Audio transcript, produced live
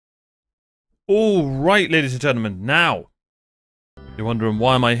Alright, ladies and gentlemen, now, you're wondering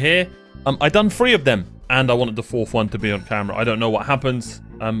why am I here? I done 3 of them, and I wanted the 4th one to be on camera. I don't know what happens.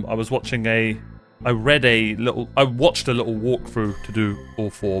 I was watching I watched a little walkthrough to do all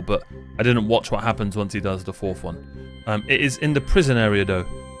 4, but I didn't watch what happens once he does the 4th one. It is in the prison area, though.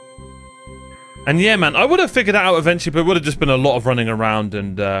 And yeah, man, I would have figured it out eventually, but it would have just been a lot of running around,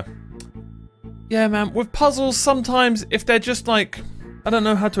 and yeah, man, with puzzles, sometimes, if they're just like, I don't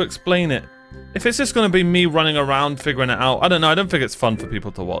know how to explain it. If it's just gonna be me running around figuring it out, I don't know, I don't think it's fun for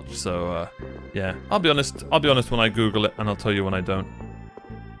people to watch, so, yeah. I'll be honest when I Google it, and I'll tell you when I don't.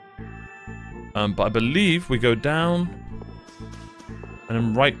 But I believe we go down, and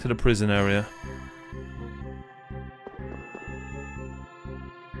then right to the prison area.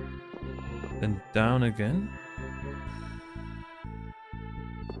 Then down again.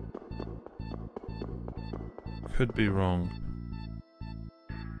 Could be wrong.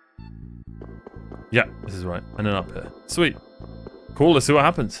 Yeah, this is right. And then up here. Sweet. Cool, let's see what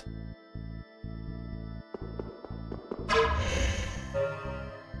happens.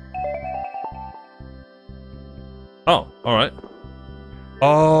 Oh, alright.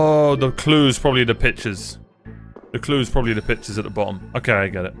 Oh, the clue's probably the pictures. The clue's probably the pictures at the bottom. Okay, I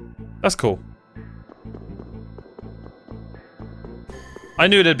get it. That's cool. I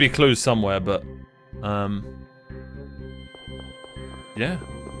knew there'd be clues somewhere, but... yeah.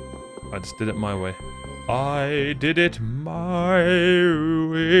 I just did it my way. I did it my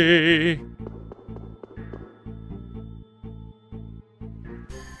way.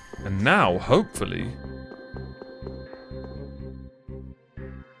 And now, hopefully,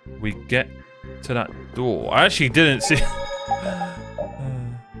 we get to that door. I actually didn't see...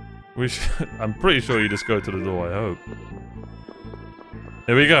 I'm pretty sure you just go to the door, I hope.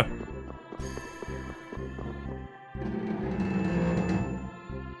 Here we go.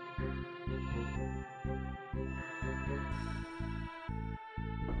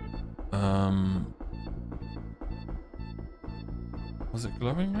 Was it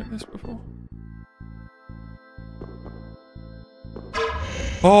glowing like this before?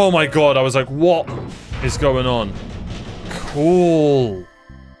 Oh my god, I was like, what is going on? Cool.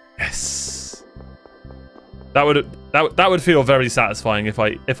 Yes. That would feel very satisfying if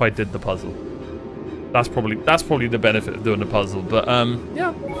I did the puzzle. That's probably the benefit of doing the puzzle, but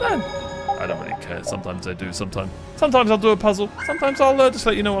yeah, I don't really care. Sometimes I do, sometimes I'll do a puzzle. Sometimes I'll just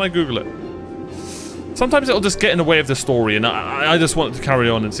let you know when I Google it. Sometimes it'll just get in the way of the story, and I just want it to carry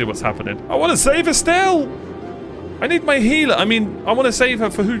on and see what's happening. I want to save her still! I need my healer. I mean, I want to save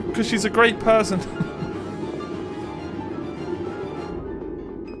her for who? Because she's a great person.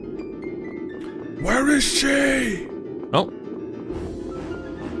 Where is she? Oh.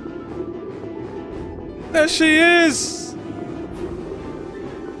 There she is!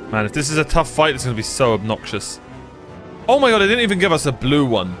 Man, if this is a tough fight, it's going to be so obnoxious. Oh my god, they didn't even give us a blue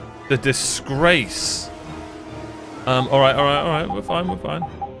one. The disgrace. Alright, we're fine.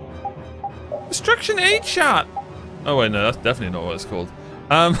 Destruction 8 shot! Oh wait, no, that's definitely not what it's called.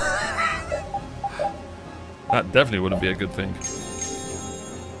 That definitely wouldn't be a good thing.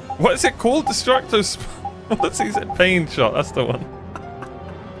 What is it called? Destructos... Let's see, it pain shot, that's the one.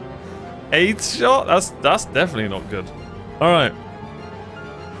 8th shot? That's definitely not good. Alright.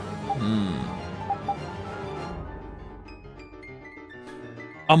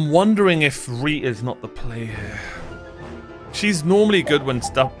 I'm wondering if Rita's not the play here. She's normally good when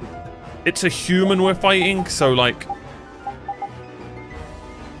stuff... It's a human we're fighting, so like...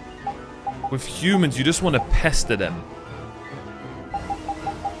 With humans, you just want to pester them.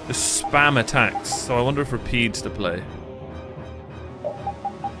 Just spam attacks, so I wonder if Rapide's the play.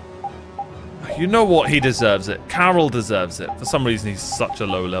 You know what? He deserves it. Carol deserves it. For some reason, he's such a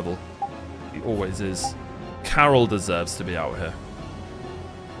low level. He always is. Carol deserves to be out here.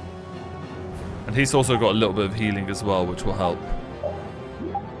 And he's also got a little bit of healing as well, which will help.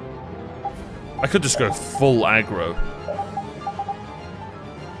 I could just go full aggro.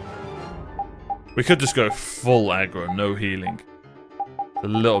 We could just go full aggro, no healing. It's a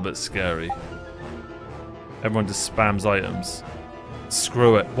little bit scary. Everyone just spams items.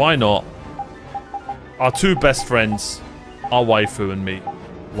 Screw it. Why not? Our 2 best friends, our waifu and me.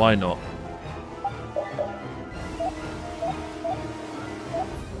 Why not?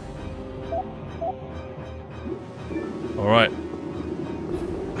 Alright.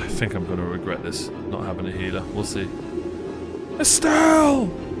 I think I'm gonna regret this, not having a healer. We'll see. Estelle!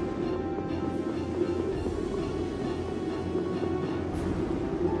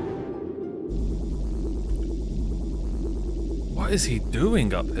 What is he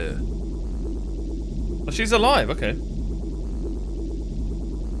doing up here? Oh, she's alive, okay.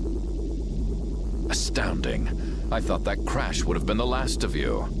 Astounding. I thought that crash would have been the last of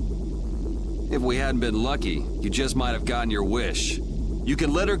you. If we hadn't been lucky, you just might have gotten your wish. You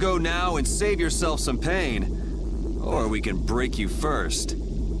can let her go now and save yourself some pain. Or we can break you first.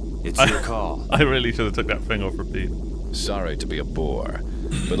 It's your call. I really should have took that thing off repeat. Sorry to be a bore,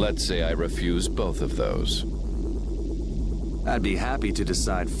 but let's say I refuse both of those. I'd be happy to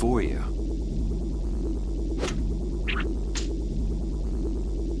decide for you.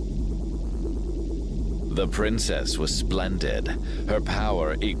 The princess was splendid. Her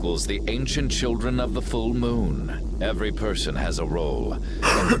power equals the ancient children of the full moon. Every person has a role,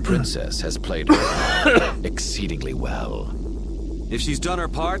 and the princess has played her part exceedingly well. If she's done her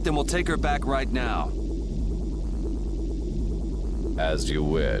part, then we'll take her back right now. As you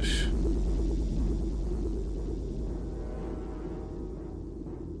wish.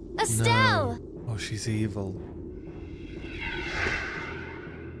 Estelle! No. Oh, she's evil.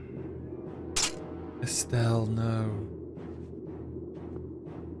 Estelle, no.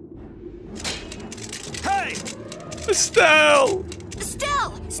 Hey! Estelle!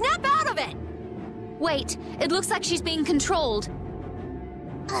 Estelle! Snap out of it! Wait, it looks like she's being controlled.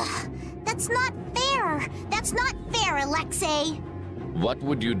 Ugh, that's not fair. That's not fair, Alexei. What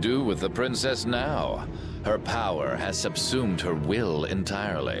would you do with the princess now? Her power has subsumed her will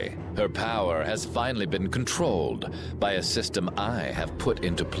entirely. Her power has finally been controlled by a system I have put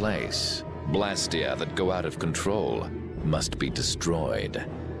into place. Blastia that go out of control must be destroyed.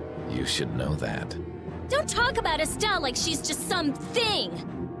 You should know that. Don't talk about Estelle like she's just some thing!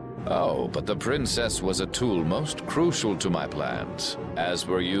 Oh, but the princess was a tool most crucial to my plans, as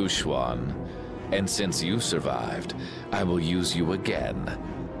were you, Schwan. And since you survived, I will use you again.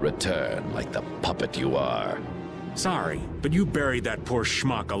 Return like the puppet you are. Sorry, but you buried that poor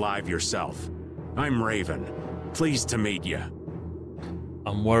schmuck alive yourself. I'm Raven. Pleased to meet you.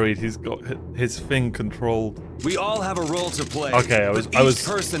 I'm worried he's got his thing controlled. We all have a role to play. Okay, each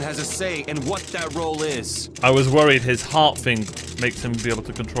person has a say in what that role is. I was worried his heart thing makes him be able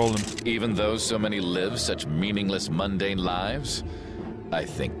to control him. Even though so many live such meaningless, mundane lives? I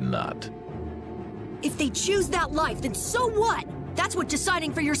think not. If they choose that life, then so what? That's what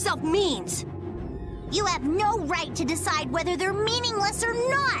deciding for yourself means. You have no right to decide whether they're meaningless or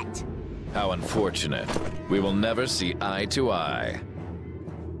not. How unfortunate. We will never see eye to eye.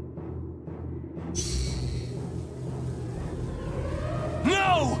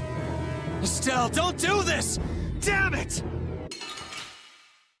 No! Estelle, don't do this! Damn it!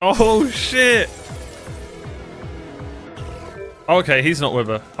 Oh, shit! Okay, he's not with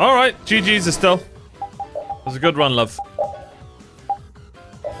her. Alright, GG's, Estelle. It was a good run, love.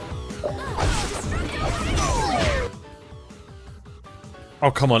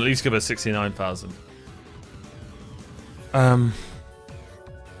 Oh, come on, at least give her 69,000.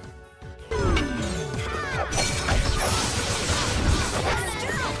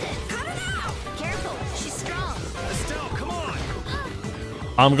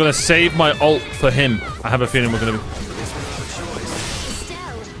 I'm gonna save my ult for him. I have a feeling we're gonna be...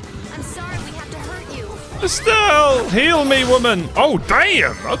 Estelle, I'm sorry we have to hurt you. Estelle! Heal me, woman! Oh,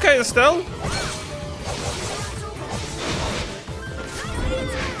 damn! Okay, Estelle.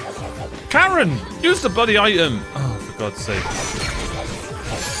 Karen! Use the bloody item! Oh, for God's sake.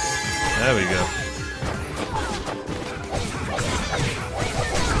 There we go.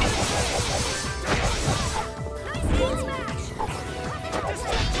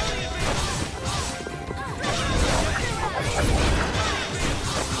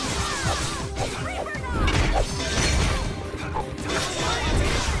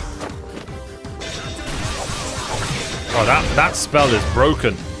 Oh, that spell is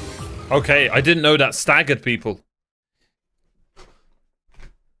broken. Okay, I didn't know that staggered people.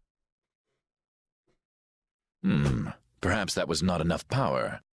 Perhaps that was not enough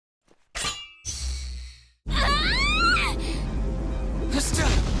power.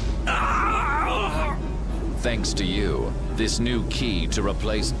 Thanks to you, this new key to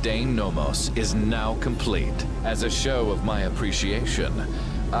replace Dane Nomos is now complete. As a show of my appreciation,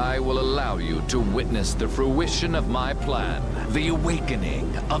 I will allow you to witness the fruition of my plan. The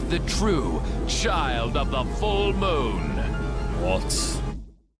awakening of the true child of the full moon. What?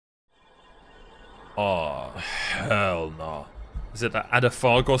 Oh, hell no. Is it that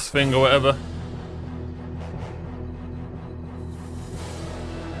Adaphagos thing or whatever?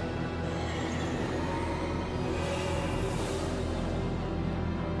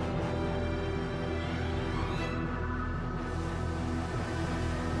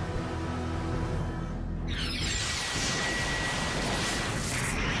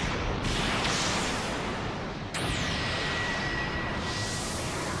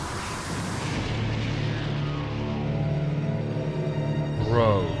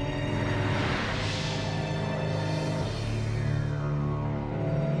 Bro.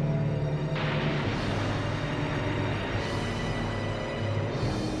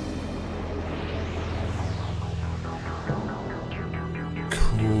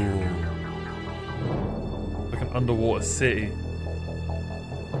 Cool. Like an underwater city.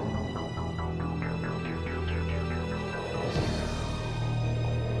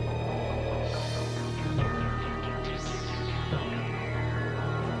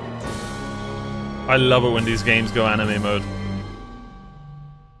 I love it when these games go anime mode.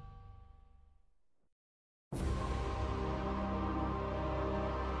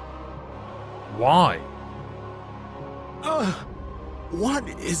 Why? What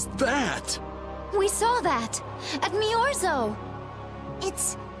is that? We saw that at Miorzo.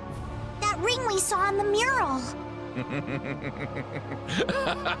 It's that ring we saw on the mural.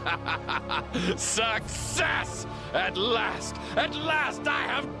 Success! At last I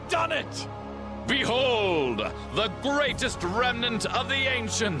have done it! Behold, the greatest remnant of the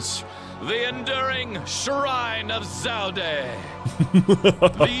ancients, the enduring Shrine of Zalde.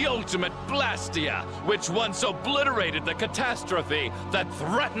 The ultimate Blastia, which once obliterated the catastrophe that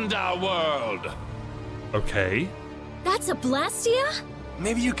threatened our world. Okay. That's a Blastia?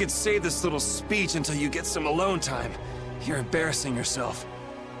 Maybe you could save this little speech until you get some alone time. You're embarrassing yourself.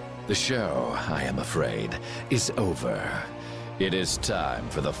 The show, I am afraid, is over. It is time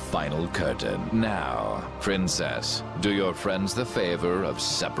for the final curtain. Now, Princess, do your friends the favor of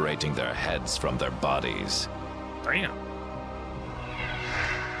separating their heads from their bodies. Damn.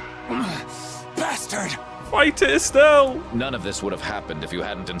 Bastard! Fight it, Estelle! None of this would have happened if you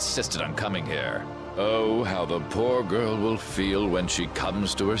hadn't insisted on coming here. Oh, how the poor girl will feel when she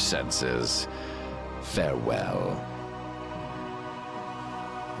comes to her senses. Farewell.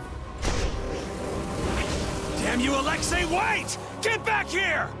 Damn you, Alexei, wait! Get back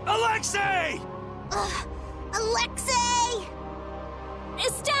here! Alexei! Alexei!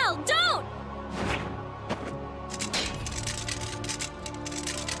 Estelle, don't!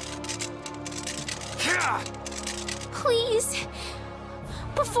 Please.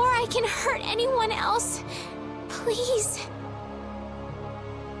 Before I can hurt anyone else. Please.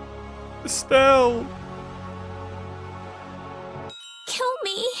 Estelle! Kill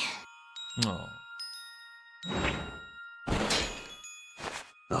me. Oh.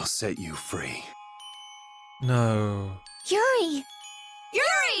 I'll set you free. No. Yuri.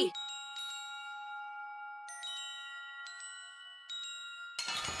 Yuri!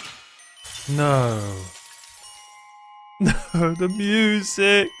 No. No, the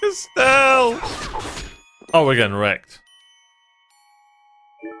music! Estelle! Oh, we're getting wrecked.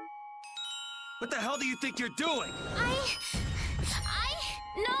 What the hell do you think you're doing?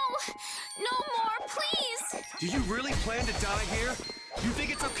 No more, please. Do you really plan to die here? You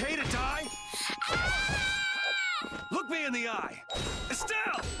think it's okay to die? Look me in the eye!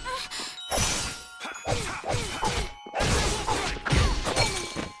 Estelle!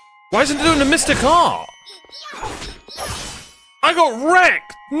 Why isn't it doing the Mystic Art? I got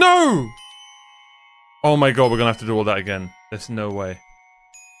wrecked! No! Oh my god, we're gonna have to do all that again. There's no way.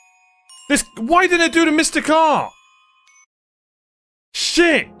 Why didn't it do the Mystic Art?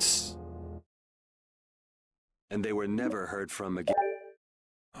 Shit! And they were never heard from again.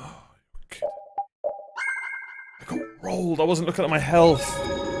 Oh, okay. I got rolled. I wasn't looking at my health.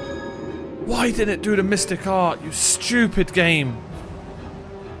 Why didn't it do the Mystic Art, you stupid game?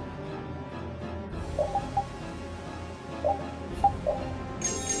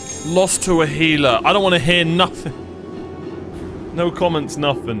 Lost to a healer. I don't want to hear nothing. No comments,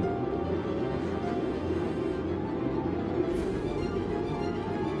 nothing.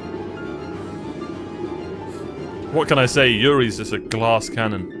 What can I say? Yuri's just a glass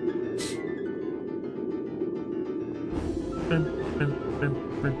cannon.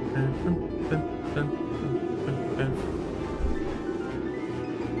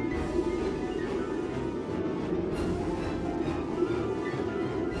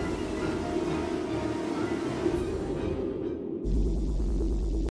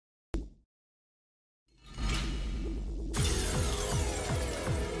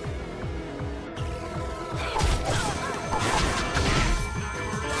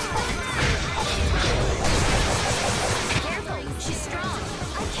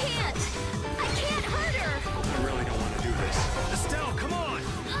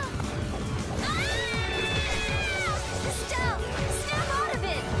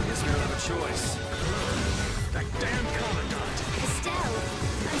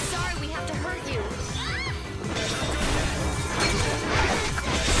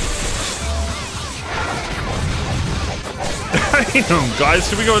 Damn, guys,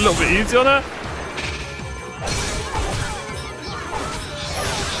 should we go a little bit easy on her?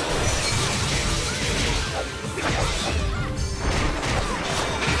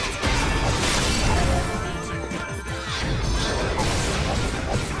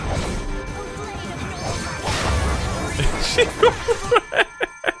 She got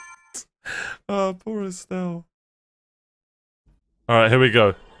wrecked. Oh, poor Estelle. Alright, here we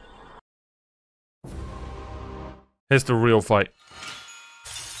go. Here's the real fight.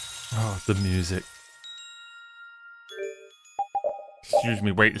 Oh, the music. Excuse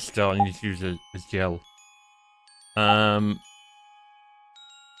me, wait, Estelle, I need to use a gel. Do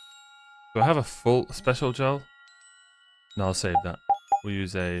I have a full special gel? No, I'll save that. We'll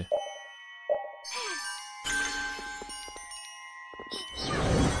use a...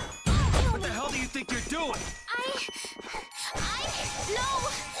 What the hell do you think you're doing?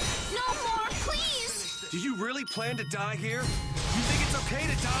 No more, please. Do you really plan to die here? You think it's okay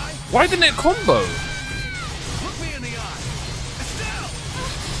to die? Why didn't it combo? Look me in the eye. Estelle!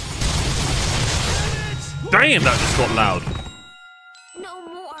 Damn, that just got loud. No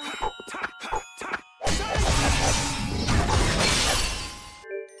more.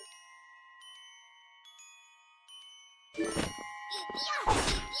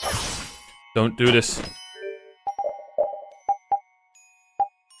 Don't do this.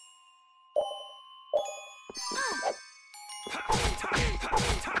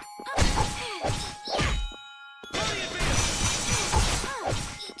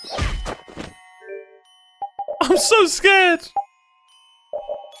 I'm so scared.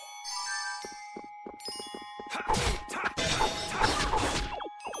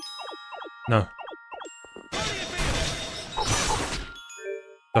 No.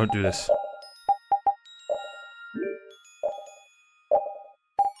 Don't do this.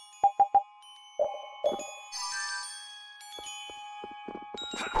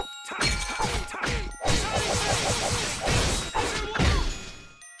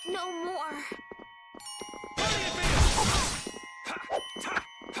 No more.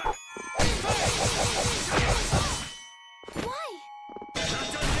 Why?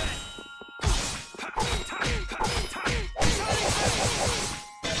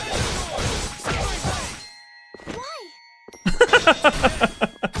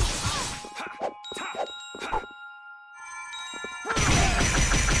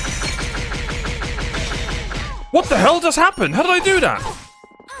 What the hell just happened? How did I do that?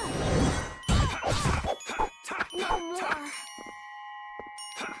 No more.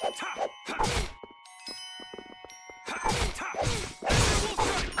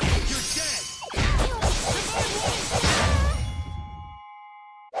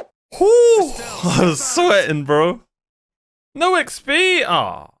 Whew, I was sweating, bro. No XP.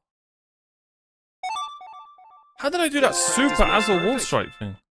 Ah. How did I do that super Azul wall strike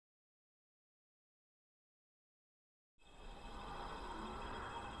thing?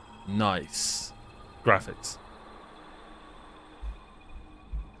 Nice. Graphics.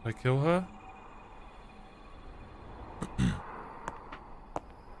 Did I kill her?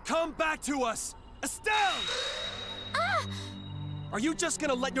 Come back to us! Estelle! Are you just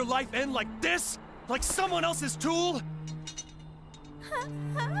gonna let your life end like this? Like someone else's tool?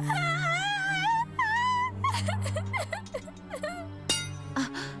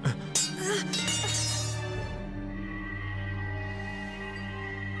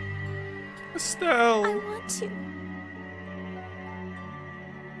 Estelle. I want to.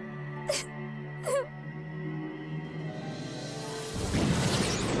 I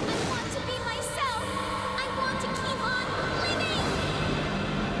want to be myself. I want to keep on living.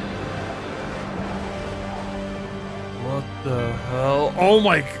 What the hell? Oh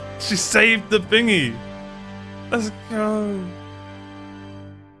my... She saved the thingy. Let's go.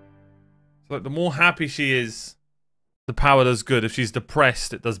 So like the more happy she is, the power does good. If she's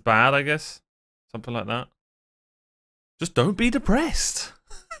depressed, it does bad, I guess. Something like that. Just don't be depressed.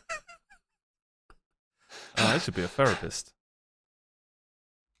 I should be a therapist.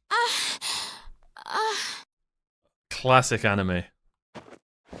 Classic anime.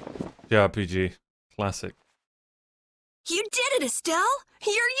 JRPG. Classic. You did it, Estelle!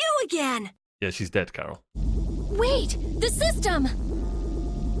 You're you again! Yeah, she's dead, Carol. Wait, the system!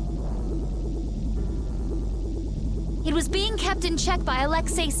 It was being kept in check by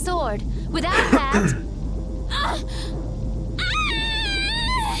Alexei's sword. Without that...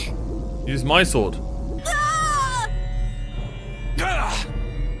 Use my sword.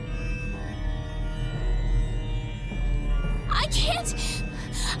 I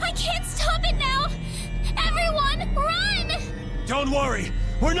can't stop it now! Everyone, run! Don't worry,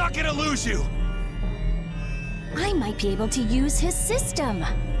 we're not gonna lose you! I might be able to use his system.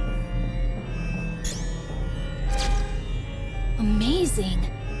 Amazing.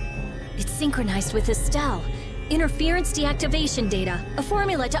 It's synchronized with Estelle. Interference deactivation data. A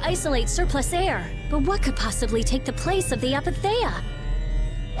formula to isolate surplus air. But what could possibly take the place of the Apatheia?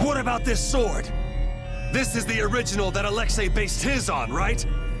 What about this sword? This is the original that Alexei based his on, right?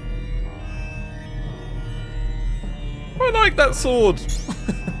 I like that sword.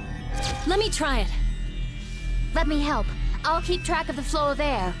 Let me try it. Let me help. I'll keep track of the flow of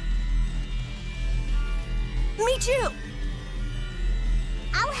air. Me too!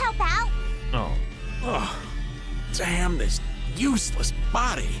 I'll help out. Oh, Ugh. Damn this useless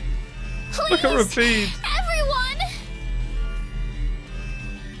body. Please, look at her feet. everyone!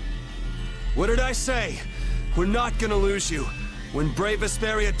 What did I say? We're not gonna lose you. When Brave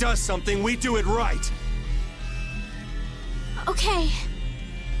Vesperia does something, we do it right. Okay.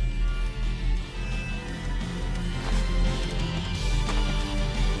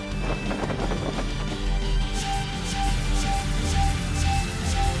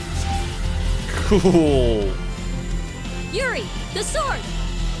 Cool. Yuri, the sword!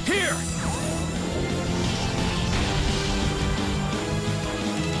 Here!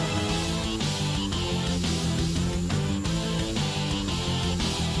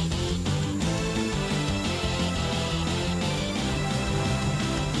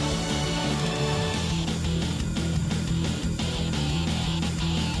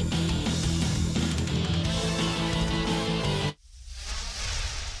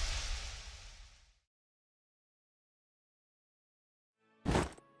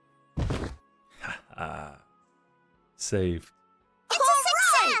 Saved. It's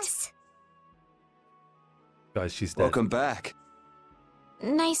a success! Guys, she's dead. Welcome back.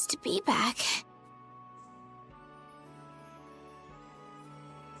 Nice to be back.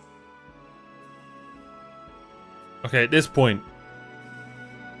 Okay, at this point,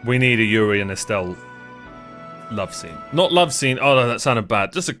 we need a Yuri and Estelle love scene. Not love scene. Oh, no, that sounded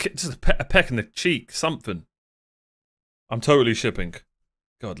bad. Just a peck in the cheek. Something. I'm totally shipping.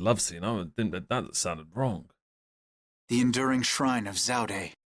 God, love scene. I didn't. That sounded wrong. The Enduring Shrine of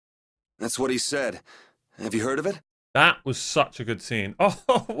Zaude. That's what he said. Have you heard of it? That was such a good scene. Oh,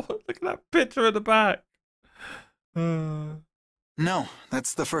 look at that picture at the back. No,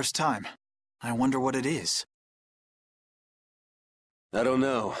 that's the first time. I wonder what it is. I don't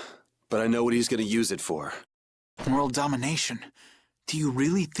know, but I know what he's gonna use it for. World domination. Do you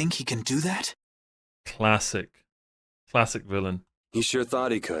really think he can do that? Classic. Classic villain. He sure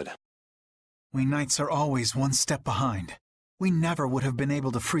thought he could. We knights are always one step behind. We never would have been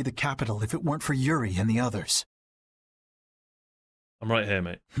able to free the capital if it weren't for Yuri and the others. I'm right here,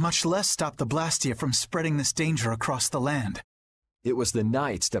 mate. Much less stop the Blastia from spreading this danger across the land. It was the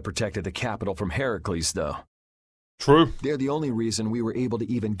knights that protected the capital from Heracles, though. True. They're the only reason we were able to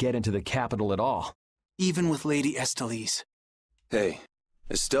even get into the capital at all. Even with Lady Estellise. Hey,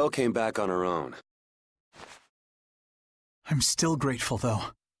 Estelle came back on her own. I'm still grateful, though.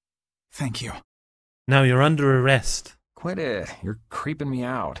 Thank you. Now you're under arrest. Quit it. You're creeping me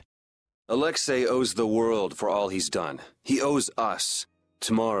out. Alexei owes the world for all he's done. He owes us.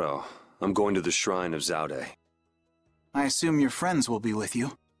 Tomorrow, I'm going to the Shrine of Zaude. I assume your friends will be with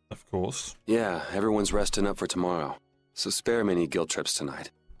you. Of course. Yeah, everyone's resting up for tomorrow. So spare me any guilt trips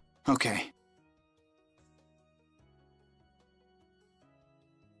tonight. Okay.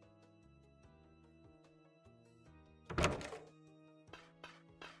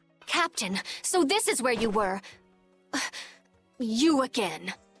 Captain, so this is where you were. You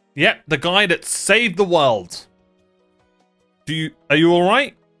again. Yep, the guy that saved the world. Are you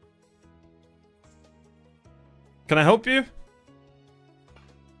alright? Can I help you?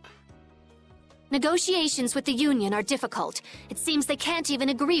 Negotiations with the Union are difficult. It seems they can't even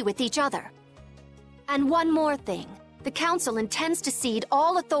agree with each other. And one more thing. The Council intends to cede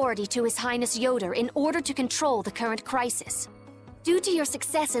all authority to His Highness Yoder in order to control the current crisis. Due to your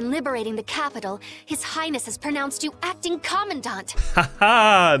success in liberating the capital, His Highness has pronounced you acting commandant.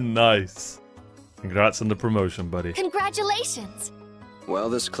 Haha, nice. Congrats on the promotion, buddy. Congratulations.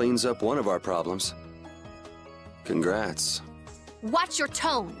 Well, this cleans up one of our problems. Congrats. Watch your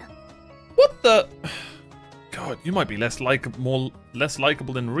tone. What the? God, you might be less likable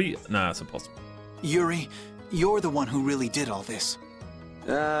than Nah, it's impossible. Yuri, you're the one who really did all this.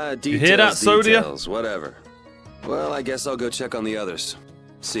 Details, you hear that, Sodia? Details, whatever. Well, I guess I'll go check on the others.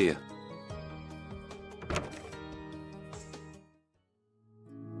 See ya.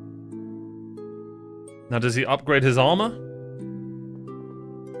 Now, does he upgrade his armor?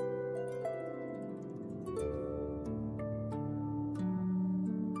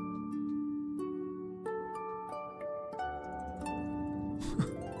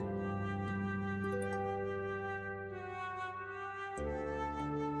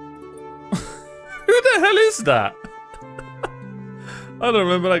 Who the hell is that? I don't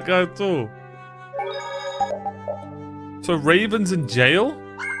remember that guy at all. So Raven's in jail?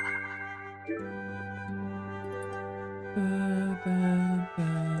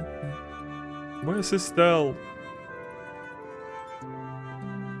 Where's Estelle?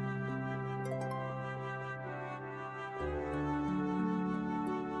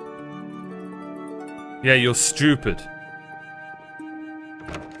 Yeah, you're stupid.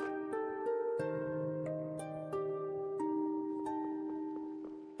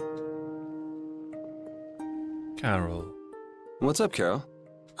 Carol. What's up, Carol?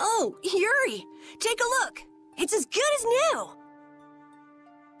 Oh, Yuri! Take a look! It's as good as new!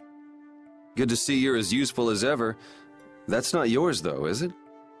 Good to see you're as useful as ever. That's not yours, though, is it?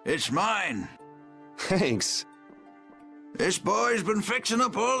 It's mine. Thanks. This boy's been fixing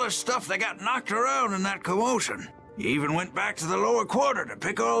up all the stuff that got knocked around in that commotion. He even went back to the lower quarter to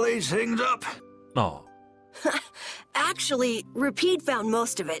pick all these things up. Oh. Actually, Rapide found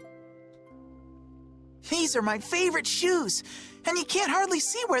most of it. These are my favorite shoes, and you can't hardly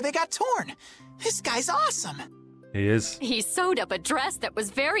see where they got torn. This guy's awesome. He is. He sewed up a dress that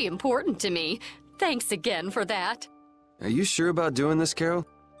was very important to me. Thanks again for that. Are you sure about doing this, Carol?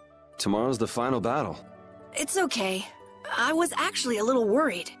 Tomorrow's the final battle. It's okay. I was actually a little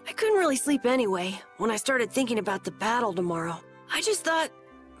worried. I couldn't really sleep anyway when I started thinking about the battle tomorrow. I just thought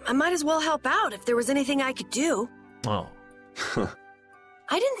I might as well help out if there was anything I could do. Oh.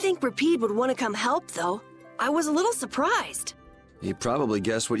 I didn't think Rapide would want to come help, though. I was a little surprised. He probably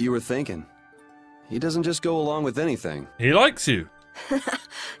guessed what you were thinking. He doesn't just go along with anything. He likes you.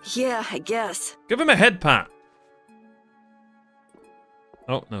 Yeah, I guess. Give him a head pat.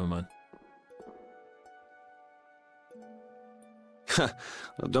 Oh, never mind.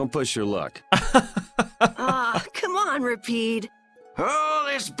 Well, don't push your luck. Ah, come on, Rapide. Oh,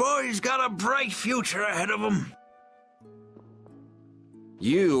 this boy's got a bright future ahead of him.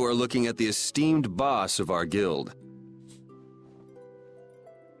 You are looking at the esteemed boss of our guild.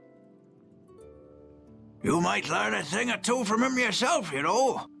 You might learn a thing or two from him yourself, you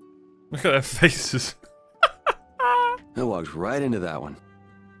know. Look at their faces. I walked right into that one.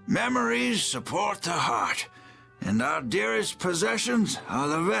 Memories support the heart, and our dearest possessions are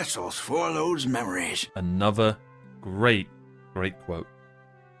the vessels for those memories. Another great quote.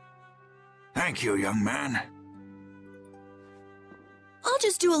 Thank you, young man. I'll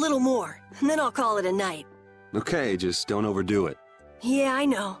just do a little more, and then I'll call it a night. Okay, just don't overdo it. Yeah, I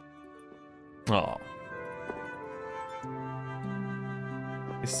know. Oh.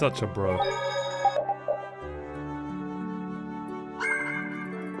 He's such a bro.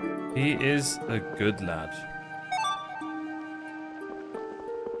 He is a good lad.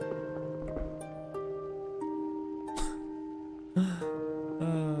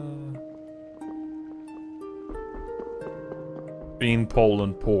 Beanpole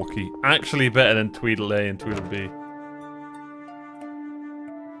and Porky. Actually better than Tweedle A and Tweedle B.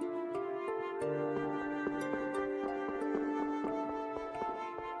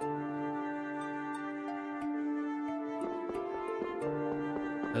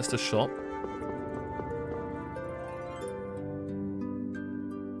 There's the shop.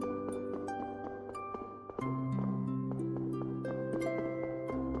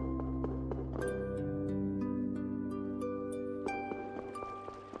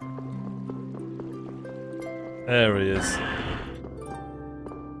 There he is.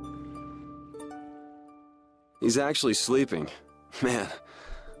 He's actually sleeping. Man,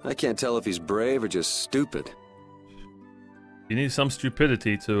 I can't tell if he's brave or just stupid. You need some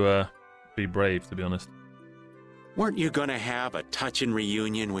stupidity to be brave, to be honest. Weren't you gonna have a touching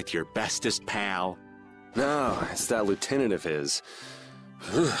reunion with your bestest pal? No, it's that lieutenant of his.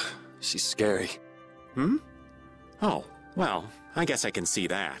 She's scary. Hmm? Oh, well, I guess I can see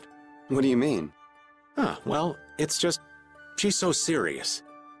that. What do you mean? Huh, well, it's just... she's so serious.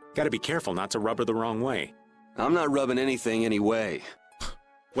 Gotta be careful not to rub her the wrong way. I'm not rubbing anything any way.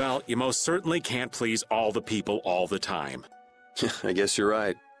 Well, you most certainly can't please all the people all the time. I guess you're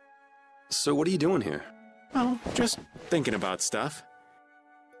right. So what are you doing here? Well, just thinking about stuff.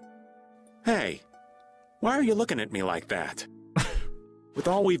 Hey, why are you looking at me like that? With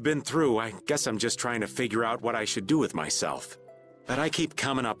all we've been through, I guess I'm just trying to figure out what I should do with myself. But I keep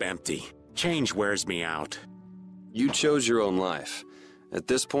coming up empty. Change wears me out. You chose your own life. At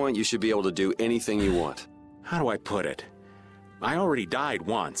this point, you should be able to do anything you want. How do I put it? I already died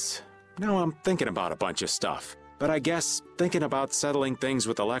once. Now I'm thinking about a bunch of stuff. But I guess thinking about settling things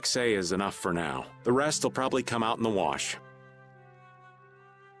with Alexei is enough for now. The rest will probably come out in the wash.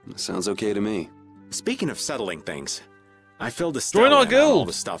 Sounds okay to me. Speaking of settling things, I filled a Join our statement on all guild.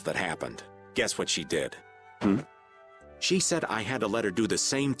 the stuff that happened. Guess what she did? Hmm? She said I had to let her do the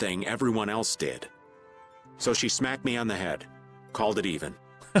same thing everyone else did. So she smacked me on the head. Called it even.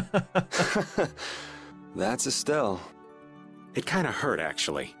 That's Estelle. It kind of hurt,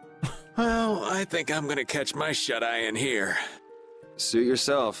 actually. Well, I think I'm gonna catch my shut-eye in here. Suit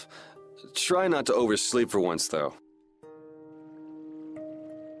yourself. Try not to oversleep for once, though.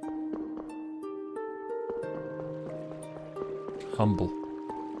 Humble.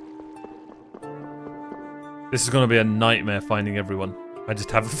 This is going to be a nightmare finding everyone. I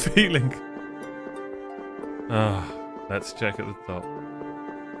just have a feeling. Ah, let's check at the top.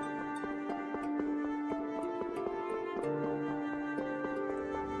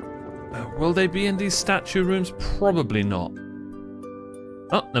 Will they be in these statue rooms? Probably not.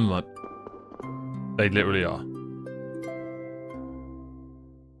 Oh, never mind. They literally are.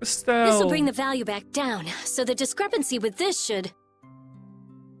 Estelle. This will bring the value back down, so the discrepancy with this should...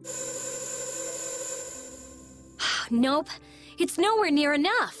 Nope, it's nowhere near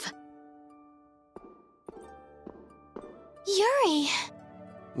enough. Yuri!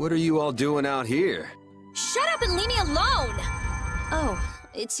 What are you all doing out here? Shut up and leave me alone! Oh,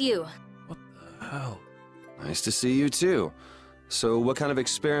 it's you. What the hell? Nice to see you too. So what kind of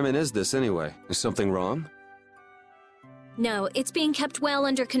experiment is this anyway? Is something wrong? No, it's being kept well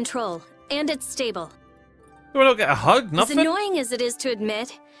under control, and it's stable. Do I not get a hug? Nothing? As annoying as it is to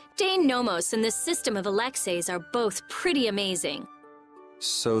admit, Dane Nomos and this system of Alexei's are both pretty amazing.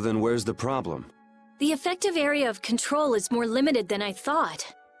 So then where's the problem? The effective area of control is more limited than I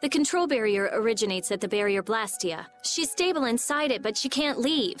thought. The control barrier originates at the barrier Blastia. She's stable inside it, but she can't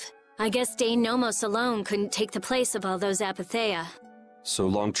leave. I guess Dane Nomos alone couldn't take the place of all those Apatheia. So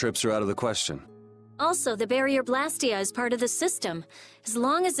long trips are out of the question. Also, the barrier Blastia is part of the system. As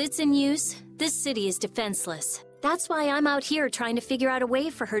long as it's in use, this city is defenseless. That's why I'm out here trying to figure out a way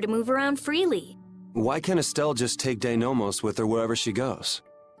for her to move around freely. Why can't Estelle just take Deinomos with her wherever she goes?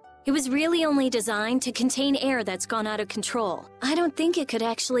 It was really only designed to contain air that's gone out of control. I don't think it could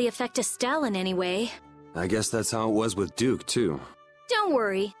actually affect Estelle in any way. I guess that's how it was with Duke, too. Don't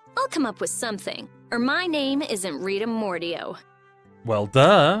worry, I'll come up with something. Or my name isn't Rita Mordio. Well,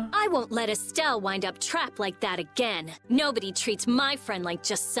 duh. I won't let Estelle wind up trapped like that again. Nobody treats my friend like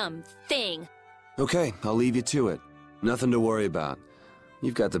just some thing. Okay, I'll leave you to it. Nothing to worry about.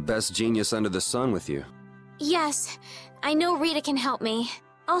 You've got the best genius under the sun with you. Yes, I know Rita can help me.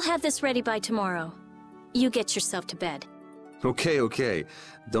 I'll have this ready by tomorrow. You get yourself to bed. Okay.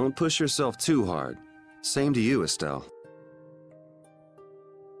 Don't push yourself too hard. Same to you, Estelle.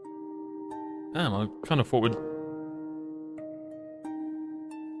 Damn, I kind of thought we'd...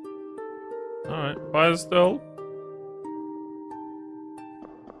 Alright, bye, Estelle.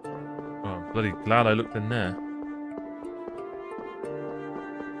 Oh, I'm bloody glad I looked in there.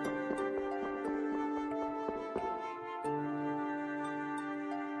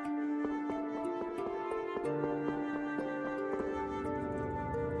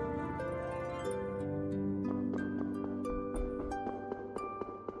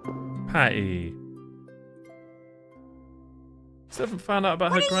 Patty. Still haven't found out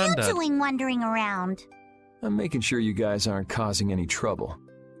about her granddad. What are you doing wandering around? I'm making sure you guys aren't causing any trouble.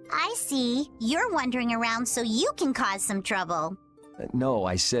 I see. You're wandering around so you can cause some trouble. No,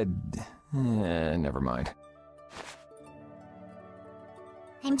 I said... never mind.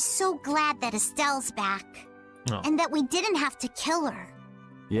 I'm so glad that Estelle's back. Oh. And that we didn't have to kill her.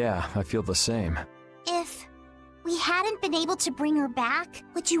 Yeah, I feel the same. If we hadn't been able to bring her back,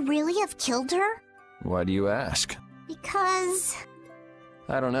 would you really have killed her? Why do you ask? Because...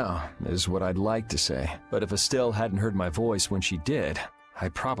 I don't know, is what I'd like to say. But if Estelle hadn't heard my voice when she did, I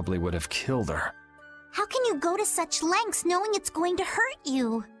probably would have killed her. How can you go to such lengths knowing it's going to hurt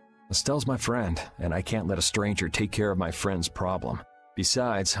you? Estelle's my friend, and I can't let a stranger take care of my friend's problem.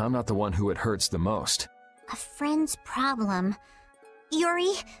 Besides, I'm not the one who it hurts the most. A friend's problem?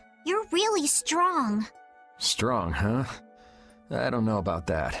 Yuri, you're really strong. Strong, huh? I don't know about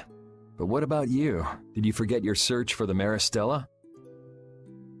that. But what about you? Did you forget your search for the Maristella?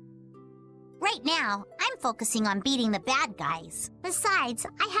 Right now, I'm focusing on beating the bad guys. Besides,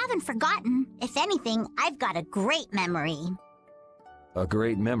 I haven't forgotten. If anything, I've got a great memory. A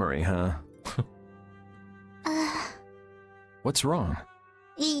great memory, huh? What's wrong?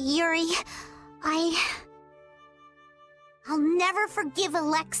 Yuri, I'll never forgive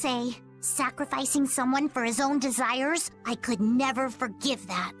Alexei. Sacrificing someone for his own desires, I could never forgive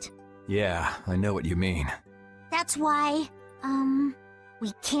that. Yeah, I know what you mean. That's why,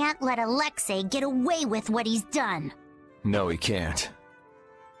 we can't let Alexei get away with what he's done. No, he can't.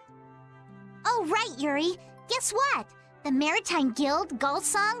 Oh, right, Yuri. Guess what? The Maritime Guild,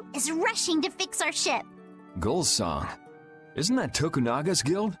 Gullsong, is rushing to fix our ship. Gullsong? Isn't that Tokunaga's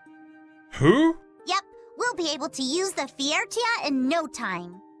guild? Who? Yep, we'll be able to use the Fiertia in no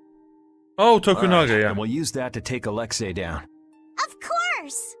time. Oh, Tokunaga, Right, yeah. and we'll use that to take Alexei down. Of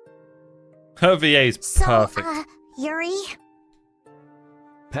course! Her VA's perfect. Yuri?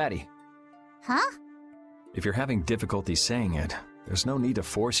 Patty, Huh? if you're having difficulty saying it, there's no need to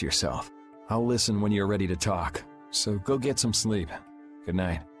force yourself. I'll listen when you're ready to talk, so go get some sleep. Good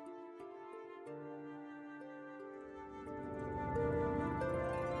night.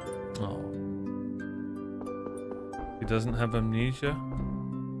 Oh. He doesn't have amnesia?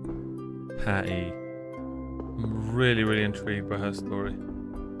 Patty. I'm really, really intrigued by her story.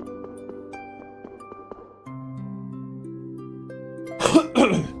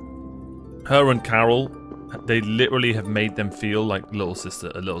 Her and Carol, they literally have made them feel like a little sister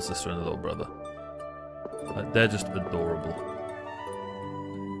and a little brother. Like, they're just adorable.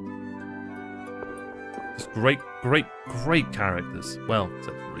 Just great, great, great characters. Well,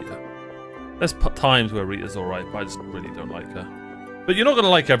 except for Rita. There's times where Rita's alright, but I just really don't like her. But you're not going to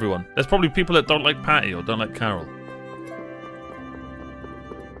like everyone. There's probably people that don't like Patty or don't like Carol.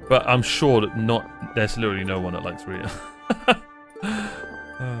 But I'm sure that there's literally no one that likes Rita.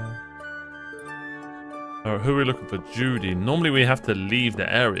 Alright, who are we looking for? Judy. Normally we have to leave the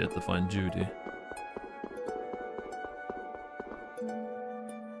area to find Judy.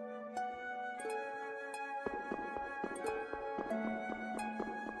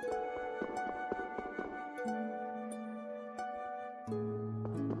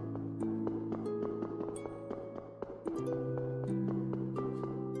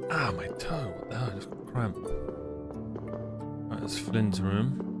 Ah, my toe. What the hell? I just got cramp. Right, that's Flynn's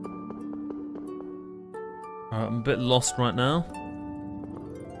room. Alright, I'm a bit lost right now.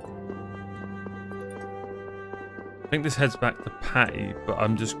 I think this heads back to Patty, but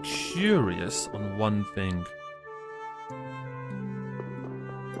I'm just curious on one thing.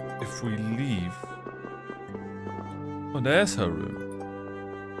 If we leave... Oh, there's her room.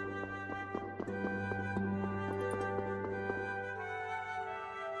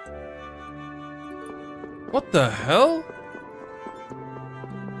 What the hell?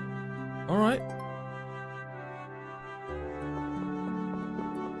 Alright.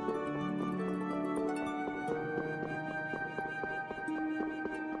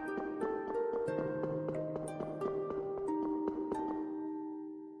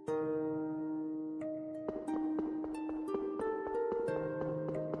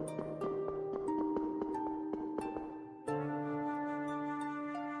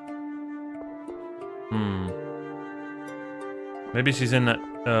 Maybe she's in that,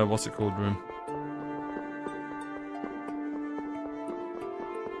 what's it called, room.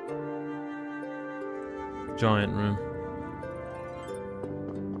 Giant room.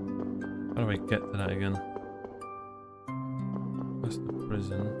 How do I get to that again? That's the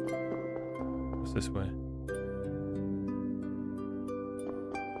prison. What's this way?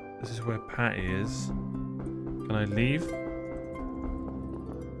 This is where Patty is. Can I leave?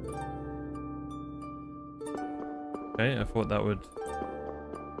 Okay, I thought that would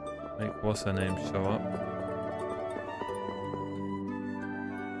make what's her name show up.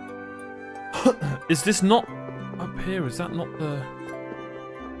 Is this not up here? Is that not the...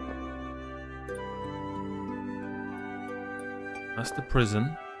 That's the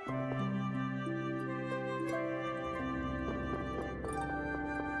prison.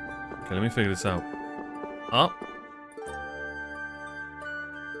 Okay, let me figure this out. Up.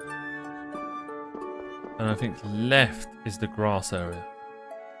 And I think left is the grass area.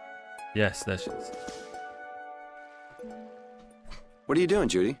 Yes, there she is. What are you doing,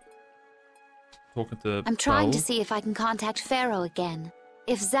 Judy? Talking to I'm trying to Belle. see if I can contact Pharaoh again.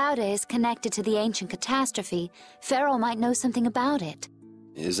 If Zaude is connected to the ancient catastrophe, Pharaoh might know something about it.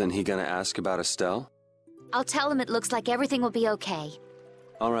 Isn't he gonna ask about Estelle? I'll tell him it looks like everything will be okay.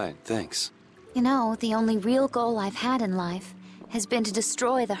 All right, thanks. You know, the only real goal I've had in life has been to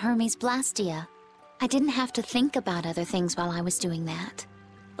destroy the Hermes Blastia. I didn't have to think about other things while I was doing that.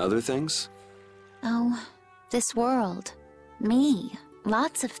 Other things? Oh, this world. Me.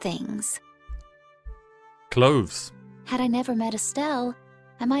 Lots of things. Clothes. Had I never met Estelle,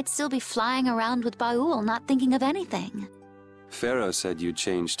 I might still be flying around with Baul, not thinking of anything. Pharaoh said you'd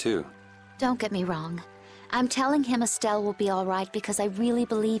change too. Don't get me wrong. I'm telling him Estelle will be alright because I really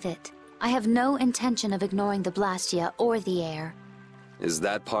believe it. I have no intention of ignoring the Blastia or the air. Is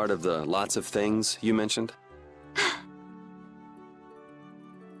that part of the lots of things you mentioned?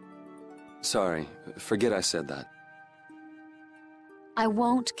 Sorry, forget I said that. I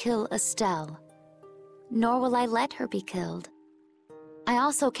won't kill Estelle. nor will I let her be killed. I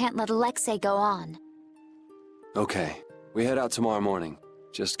also can't let Alexei go on. Okay, we head out tomorrow morning.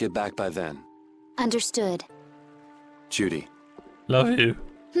 Just get back by then. Understood. Judy. Love you.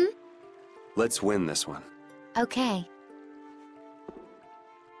 Let's win this one. Okay.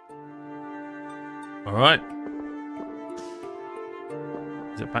 Alright.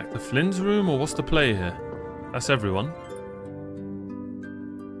 Is it back to Flynn's room, or what's the play here? That's everyone.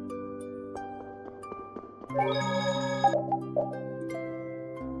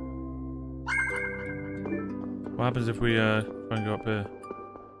 What happens if we try and go up here?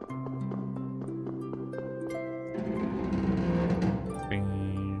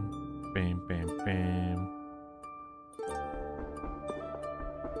 Bing, bam, bam, bam.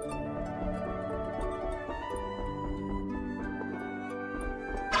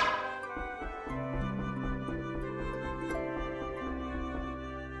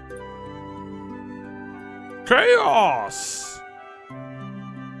 Chaos!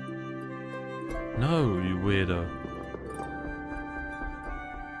 No, you weirdo.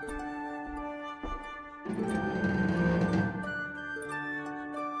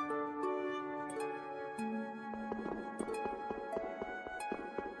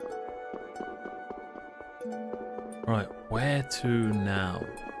 Right, where to now?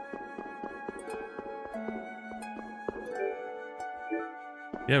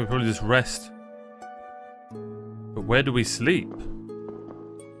 Yeah, we probably just rest. But where do we sleep?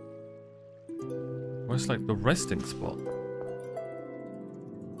 Where's like the resting spot?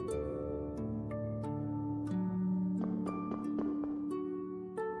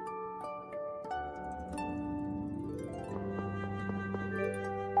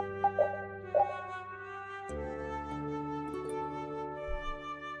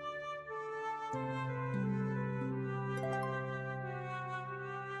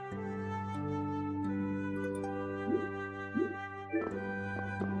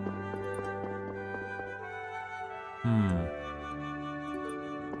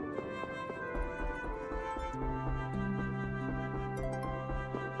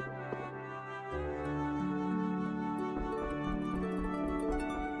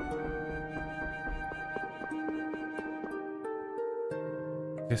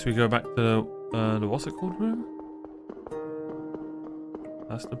 Guess we go back to the what's it called room?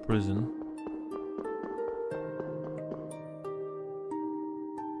 That's the prison.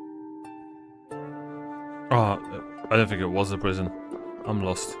 Oh, I don't think it was a prison. I'm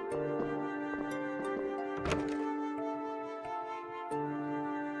lost.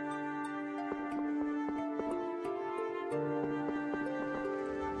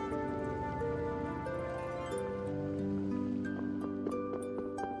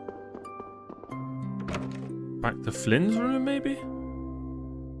 Back to Flynn's room, maybe?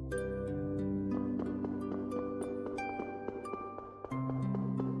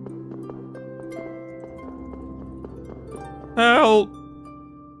 Help!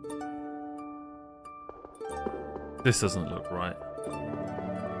 This doesn't look right.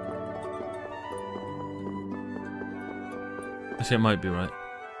 Actually, it might be right.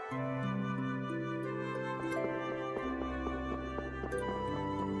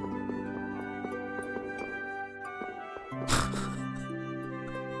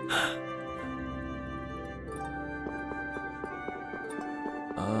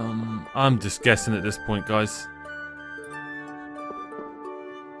 I'm just guessing at this point, guys.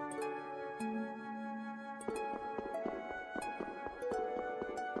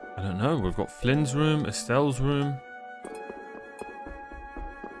 I don't know. We've got Flynn's room, Estelle's room.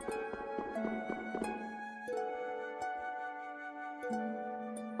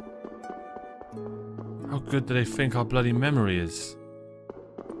 How good do they think our bloody memory is?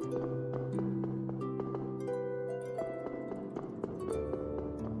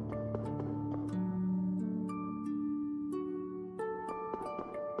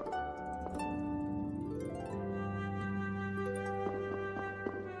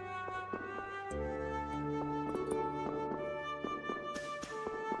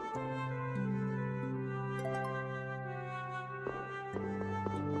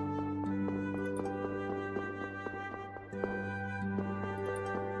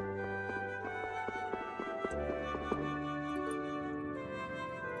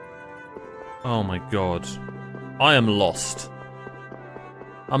 Oh my god. I am lost.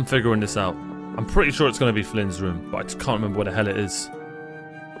 I'm figuring this out. I'm pretty sure it's going to be Flynn's room, but I just can't remember where the hell it is.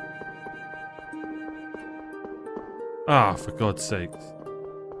 Ah, for God's sakes.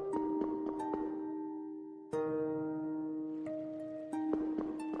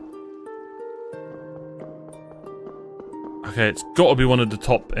 Okay, it's got to be one of the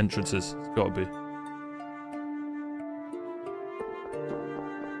top entrances. It's got to be.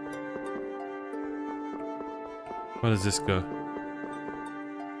 Where does this go?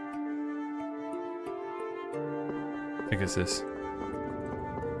 I think it's this.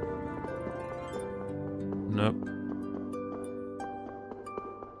 Nope.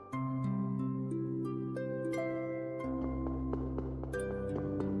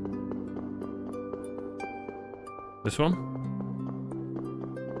 This one?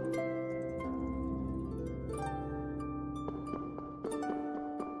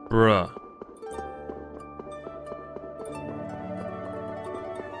 Bruh.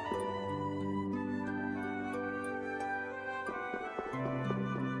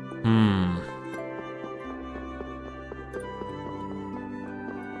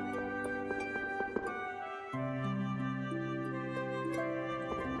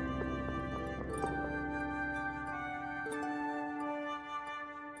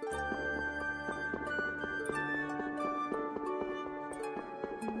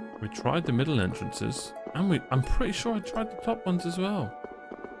 We tried the middle entrances, and I'm pretty sure I tried the top ones as well.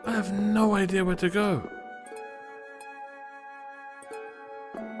 I have no idea where to go.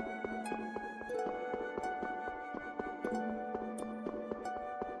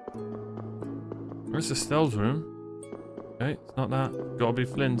 Where's Estelle's room? Okay, it's not that. Gotta be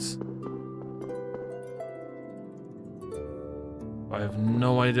Flynn's. I have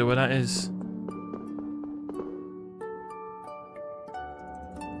no idea where that is.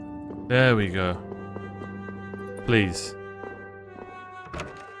 There we go. Please.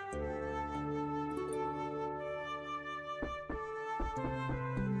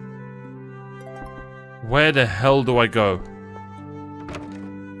 Where the hell do I go?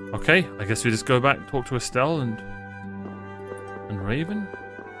 Okay, I guess we just go back, talk to Estelle and Raven.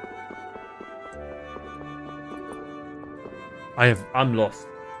 I'm lost.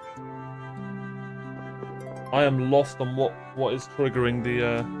 I am lost on what is triggering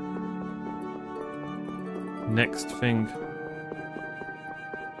the next thing.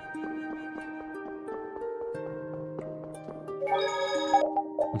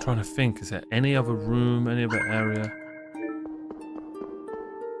 I'm trying to think, is there any other room, any other area?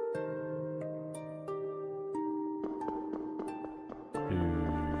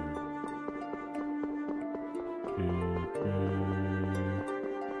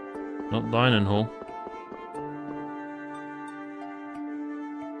 Not dining hall.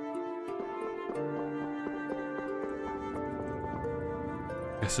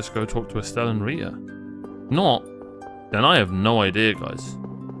 Guess just go talk to Estelle and Rita. Not? Then I have no idea, guys.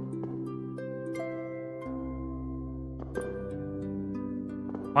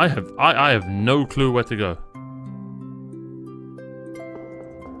 I have no clue where to go.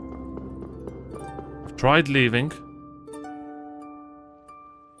 I've tried leaving.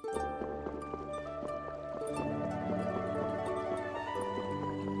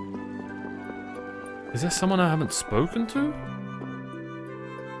 Is there someone I haven't spoken to?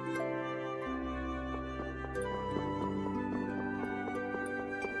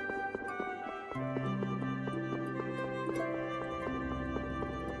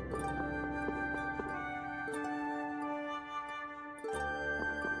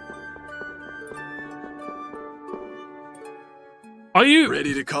 Are you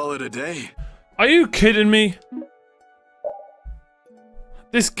ready to call it a day? Are you kidding me?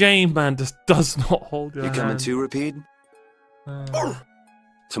 This game, man, just does not hold your hand. You coming too, Rapide?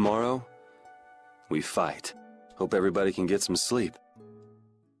 Tomorrow, we fight. Hope everybody can get some sleep.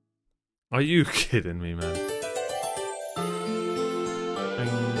 Are you kidding me, man?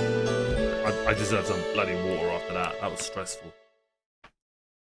 I deserve some bloody water after that. That was stressful.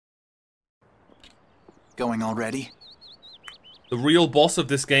 Going already? The real boss of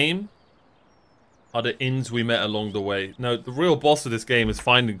this game are the inns we met along the way. No, the real boss of this game is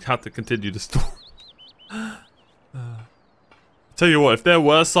finding how to continue the story. Tell you what, if there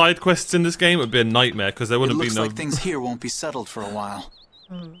were side quests in this game, it would be a nightmare because there wouldn't be no. It looks like things here won't be settled for a while.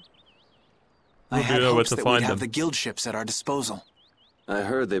 I had hopes that we'd have the guild ships at our disposal. I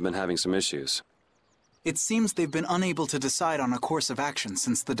heard they've been having some issues. It seems they've been unable to decide on a course of action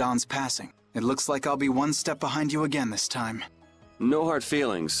since the Don's passing. It looks like I'll be one step behind you again this time. No hard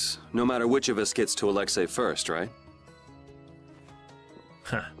feelings, no matter which of us gets to Alexei first, right?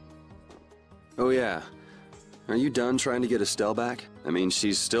 Huh. Oh yeah. Are you done trying to get Estelle back? I mean,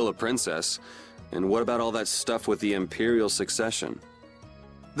 she's still a princess. And what about all that stuff with the Imperial succession?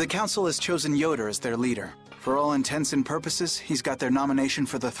 The Council has chosen Yoder as their leader. For all intents and purposes, he's got their nomination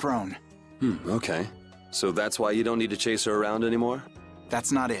for the throne. Okay. So that's why you don't need to chase her around anymore?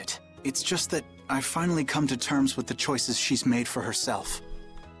 That's not it. It's just that I've finally come to terms with the choices she's made for herself.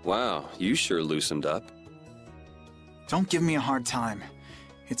 Wow, you sure loosened up. Don't give me a hard time.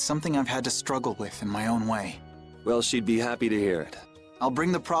 It's something I've had to struggle with in my own way. Well, she'd be happy to hear it. I'll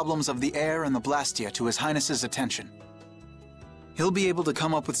bring the problems of the air and the Blastia to His Highness's attention. He'll be able to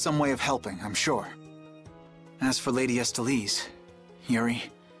come up with some way of helping, I'm sure. As for Lady Estelise, Yuri,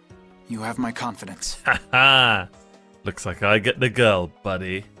 you have my confidence. Haha! Looks like I get the girl,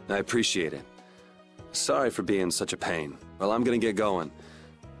 buddy. I appreciate it. Sorry for being such a pain. Well, I'm gonna get going.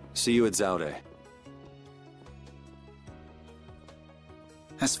 See you at Zaude.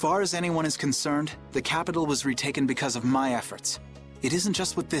 As far as anyone is concerned, the capital was retaken because of my efforts. It isn't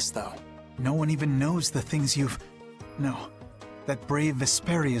just with this, though. No one even knows the things that brave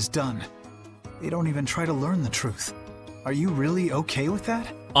Vesperia's done. They don't even try to learn the truth. Are you really okay with that?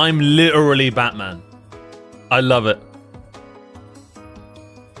 I'm literally Batman. I love it.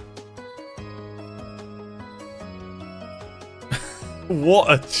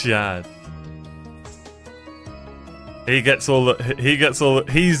 What a Chad.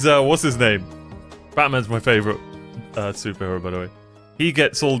 He's what's his name? Batman's my favorite superhero, by the way. He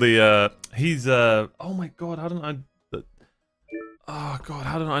gets all the oh my god, how don't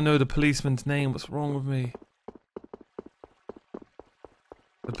I know the policeman's name? What's wrong with me?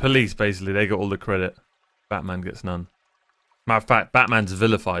 The police, basically, they get all the credit. Batman gets none. Matter of fact, Batman's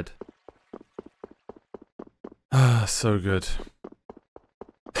vilified. Ah, so good.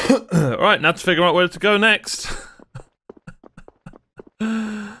 Right, now to figure out where to go next.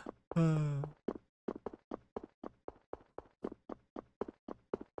 And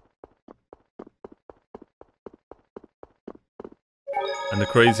the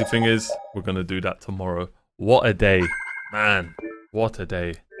crazy thing is, we're gonna do that tomorrow. What a day, man. What a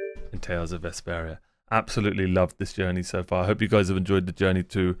day in Tales of Vesperia. Absolutely loved this journey so far. I hope you guys have enjoyed the journey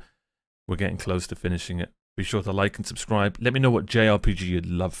too. We're getting close to finishing it. Be sure to like and subscribe. Let me know what JRPG you'd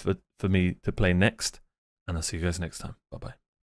love for me to play next. And I'll see you guys next time. Bye-bye.